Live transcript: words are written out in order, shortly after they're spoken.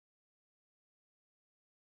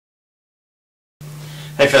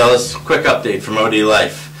Hey fellas, quick update from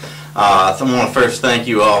O-DLife. I want to first thank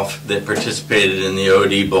you all that participated in the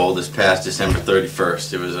OD Bowl this past December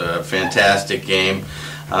 31st. It was a fantastic game.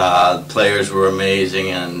 Players were amazing,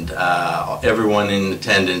 and everyone in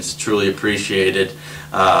attendance truly appreciated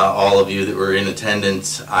all of you that were in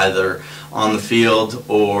attendance either on the field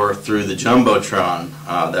or through the Jumbotron.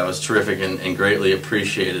 That was terrific and greatly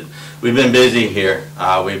appreciated. We've been busy here.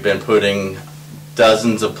 We've been putting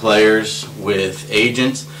dozens of players with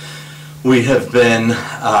agents. We have been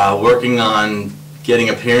working on getting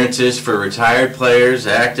appearances for retired players,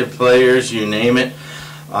 active players, you name it.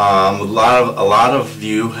 A lot of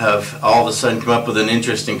you have all of a sudden come up with an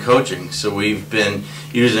interest in coaching, so we've been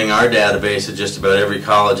using our database at just about every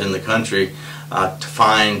college in the country to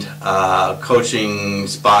find coaching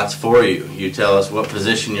spots for you. You tell us what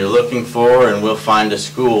position you're looking for, and we'll find a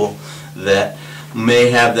school that may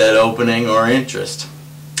have that opening or interest.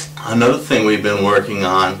 Another thing we've been working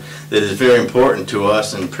on that is very important to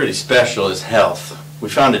us and pretty special is health. We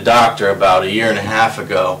found a doctor about 1.5 years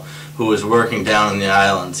ago who was working down in the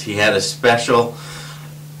islands. He had a special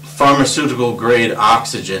pharmaceutical grade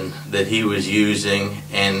oxygen that he was using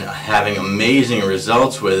and having amazing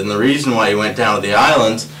results with, and the reason why he went down to the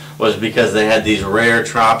islands was because they had these rare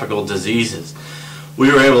tropical diseases. We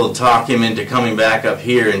were able to talk him into coming back up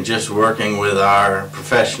here and just working with our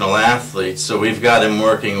professional athletes. So we've got him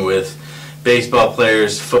working with baseball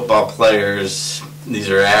players, football players, these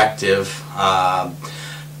are active,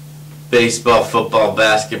 baseball, football,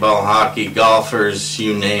 basketball, hockey, golfers,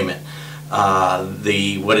 you name it.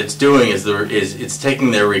 What it's doing is it's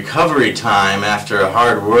taking their recovery time after a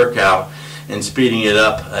hard workout and speeding it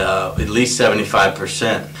up at least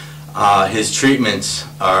 75%. His treatments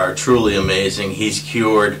are truly amazing. He's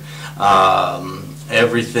cured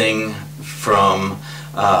everything from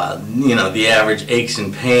the average aches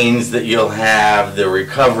and pains that you'll have. The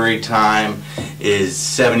recovery time is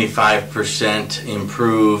 75%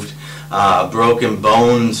 improved. Broken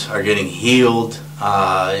bones are getting healed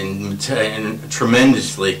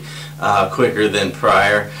tremendously quicker than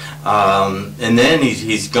prior. And then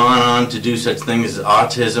he's gone on to do such things as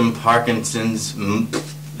autism, Parkinson's.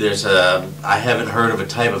 I haven't heard of a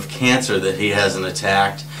type of cancer that he hasn't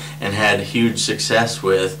attacked and had huge success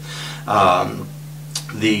with.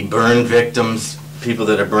 The burn victims, people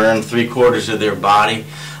that are burned 3/4 of their body,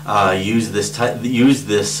 use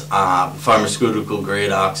this pharmaceutical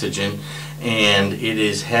grade oxygen, and it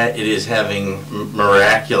is having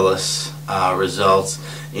miraculous results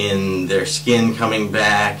in their skin coming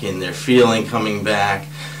back, in their feeling coming back,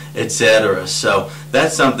 etc. So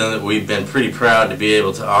that's something that we've been pretty proud to be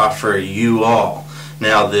able to offer you all.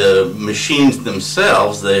 Now the machines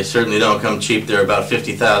themselves, they certainly don't come cheap. They're about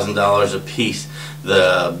 $50,000 a piece.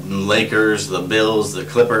 The Lakers, the Bills, the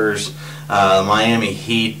Clippers, Miami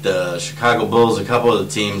Heat, the Chicago Bulls, a couple of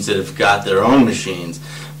the teams that have got their own machines.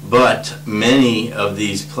 But many of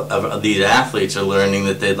these athletes are learning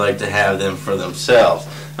that they'd like to have them for themselves.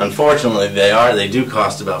 Unfortunately, they do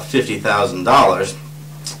cost about $50,000.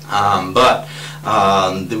 But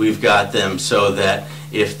we've got them so that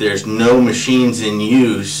if there's no machines in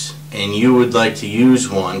use and you would like to use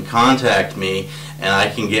one, contact me and I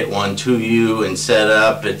can get one to you and set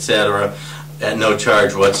up, etc. at no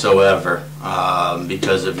charge whatsoever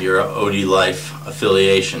because of your O-DLife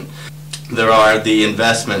affiliation. There are the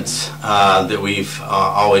investments that we've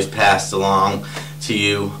always passed along to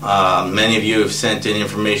you. Many of you have sent in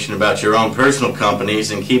information about your own personal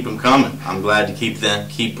companies, and keep them coming. I'm glad to keep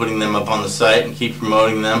putting them up on the site and keep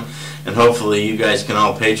promoting them, and hopefully you guys can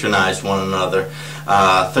all patronize one another.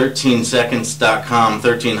 13seconds.com,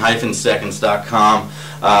 13-seconds.com.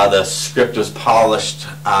 The script was polished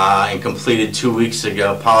and completed 2 weeks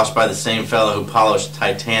ago, polished by the same fellow who polished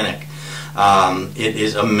Titanic. It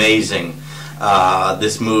is amazing.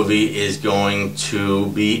 This movie is going to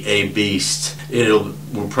be a beast.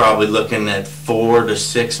 We're probably looking at 4 to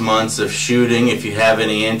 6 months of shooting. If you have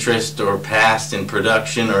any interest or past in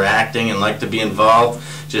production or acting and like to be involved,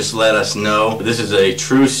 just let us know. This is a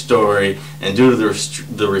true story, and due to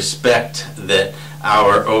the respect that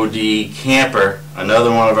our OD camper,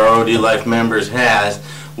 another one of our O-DLife members, has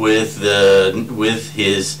with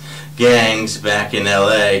his gangs back in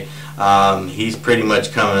LA, he's pretty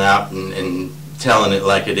much coming out and telling it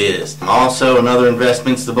like it is. Also, another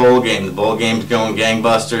investment's the bowl game. The bowl game's going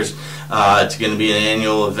gangbusters. It's going to be an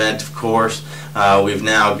annual event, of course. We've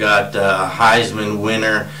now got Heisman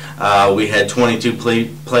winner. We had 22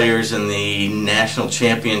 players in the national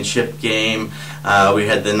championship game. We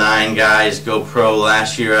had the 9 guys go pro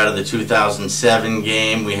last year out of the 2007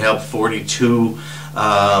 game. We helped 42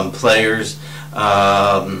 players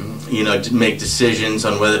to make decisions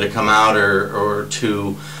on whether to come out or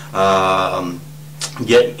to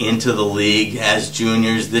get into the league as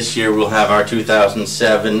juniors. This year we'll have our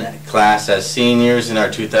 2007 class as seniors and our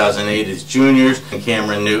 2008 as juniors. And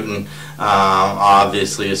Cameron Newton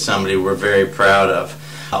obviously is somebody we're very proud of.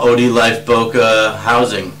 O-DLife Boca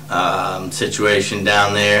housing situation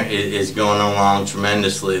down there is going along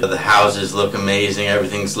tremendously. The houses look amazing.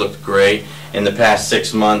 Everything's looked great. In the past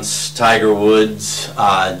 6 months, Tiger Woods,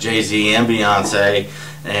 Jay-Z and Beyonce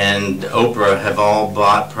and Oprah have all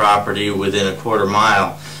bought property within a quarter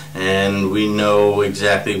mile, and we know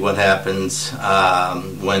exactly what happens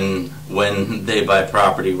when they buy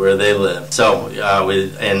property where they live. So,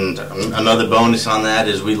 and another bonus on that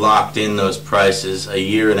is we locked in those prices a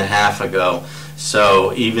year and a half ago.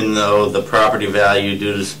 So even though the property value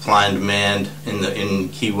due to supply and demand in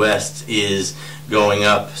Key West is going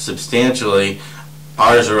up substantially,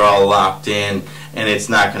 ours are all locked in, and it's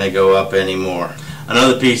not going to go up anymore.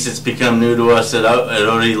 Another piece that's become new to us at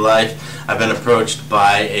O-DLife, I've been approached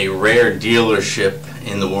by a rare dealership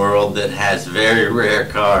in the world that has very rare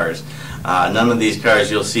cars. None of these cars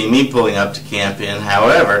you'll see me pulling up to camp in.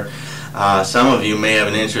 However, some of you may have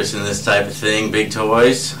an interest in this type of thing. Big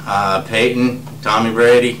toys, Peyton, Tommy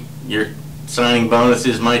Brady, your signing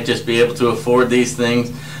bonuses might just be able to afford these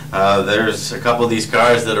things. There's a couple of these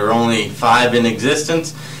cars that are only 5 in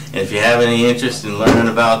existence, and if you have any interest in learning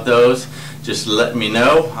about those, just let me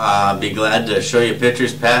know. I'll be glad to show you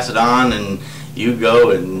pictures, pass it on, and you go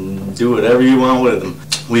and do whatever you want with them.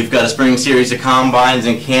 We've got a spring series of combines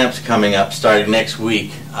and camps coming up starting next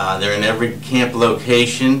week. They're in every camp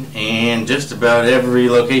location and just about every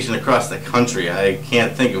location across the country. I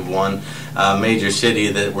can't think of one major city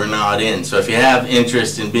that we're not in. So if you have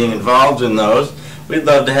interest in being involved in those, we'd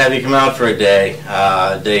love to have you come out for a day,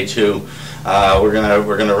 day 2. We're gonna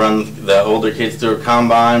run the older kids through a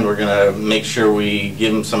combine. We're gonna make sure we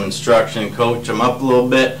give them some instruction, coach them up a little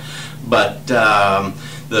bit. But the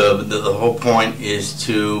whole point is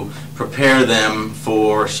to prepare them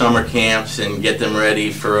for summer camps and get them ready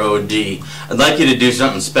for OD. I'd like you to do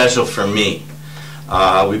something special for me.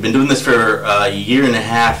 We've been doing this for a year and a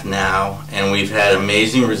half now, and we've had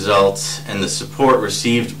amazing results, and the support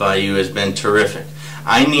received by you has been terrific.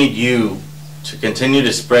 I need you to continue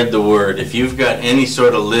to spread the word. If you've got any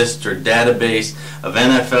sort of list or database of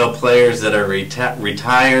NFL players that are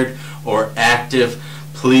retired or active,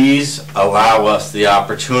 please allow us the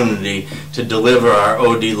opportunity to deliver our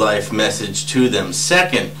O-DLife message to them.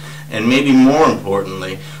 Second, and maybe more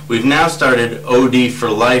importantly, we've now started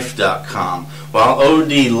ODforlife.com. While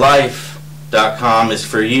ODLife.com is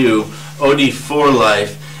for you,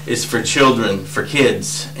 OD4Life is for children, for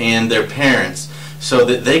kids, and their parents, so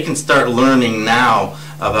that they can start learning now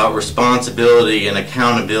about responsibility and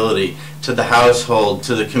accountability to the household,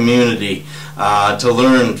 to the community, to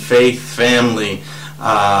learn faith, family,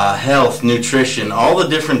 health, nutrition, all the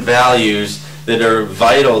different values that are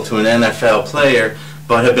vital to an NFL player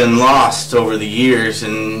but have been lost over the years,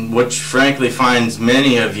 and which frankly finds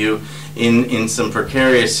many of you in some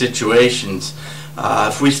precarious situations.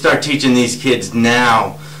 If we start teaching these kids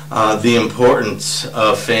now the importance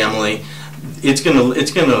of family, it's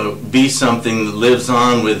gonna be something that lives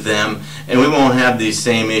on with them, and we won't have these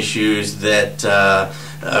same issues that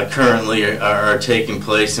currently are taking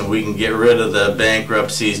place, and we can get rid of the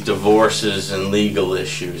bankruptcies, divorces, and legal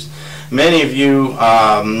issues. Many of you,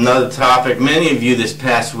 another topic, many of you this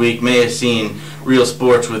past week may have seen Real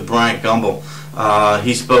Sports with Bryant Gumbel.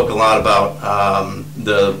 He spoke a lot about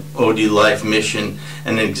the O-DLife mission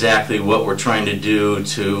and exactly what we're trying to do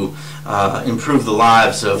to improve the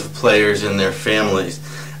lives of players and their families.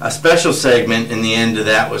 A special segment in the end of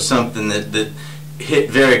that was something that hit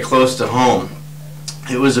very close to home.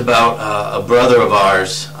 It was about a brother of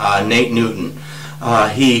ours, Nate Newton.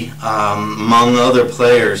 He, among other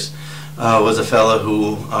players, was a fellow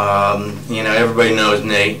who, everybody knows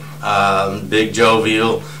Nate, big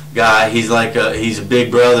jovial guy. He's a big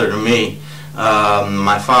brother to me,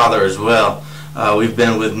 my father as well. We've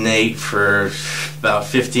been with Nate for about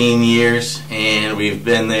 15 years, and we've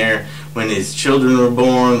been there when his children were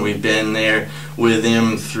born. We've been there with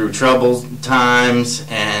him through troubled times,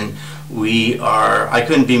 and I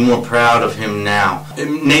couldn't be more proud of him now.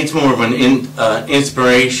 Nate's more of an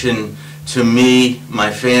inspiration to me,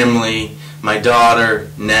 my family, my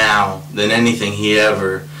daughter now, than anything he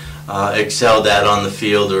ever excelled at on the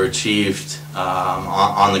field or achieved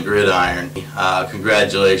on the gridiron.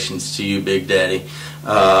 Congratulations to you, Big Daddy.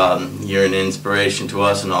 You're an inspiration to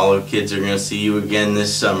us, and all the kids are going to see you again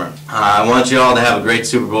this summer. I want you all to have a great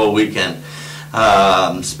Super Bowl weekend.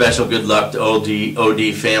 Special good luck to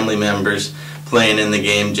OD family members. playing in the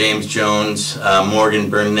game, James Jones, Morgan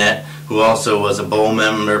Burnett, who also was a bowl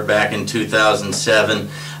member back in 2007,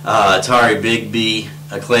 Atari Bigby,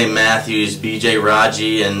 Clay Matthews, B.J.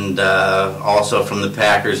 Raji, and also from the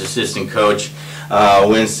Packers, assistant coach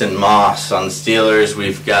Winston Moss. On the Steelers,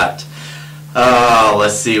 we've got,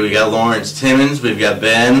 let's see, we got Lawrence Timmons, we've got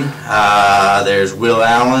Ben, there's Will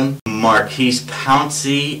Allen, Marquise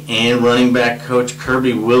Pouncey, and running back coach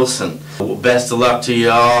Kirby Wilson. Well, best of luck to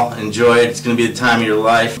y'all. Enjoy it. It's going to be the time of your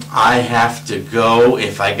life. I have to go.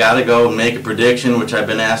 If I got to go and make a prediction, which I've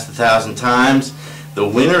been asked 1,000 times, the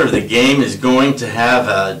winner of the game is going to have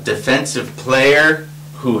a defensive player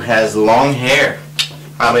who has long hair.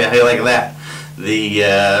 Probably how you like that.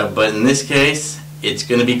 But in this case, it's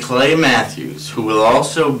going to be Clay Matthews, who will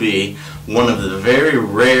also be one of the very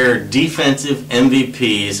rare defensive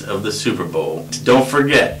MVPs of the Super Bowl. Don't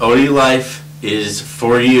forget, O-DLife is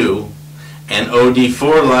for you, and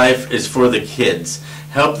O-D4Life is for the kids.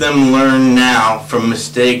 Help them learn now from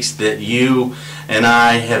mistakes that you and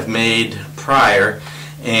I have made prior,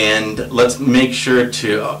 and let's make sure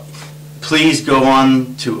to please go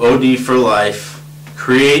on to O-D4Life.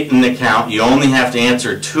 Create an account. You only have to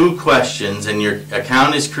answer 2 questions and your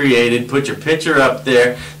account is created. Put your picture up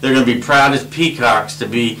there. They're going to be proud as peacocks to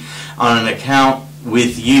be on an account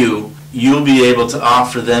with you. You'll be able to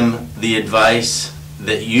offer them the advice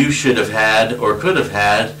that you should have had or could have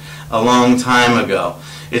had a long time ago.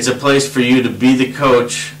 It's a place for you to be the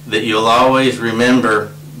coach that you'll always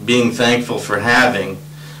remember being thankful for having,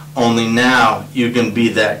 only now you can be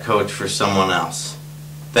that coach for someone else.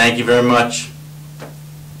 Thank you very much.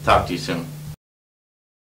 Talk to you soon.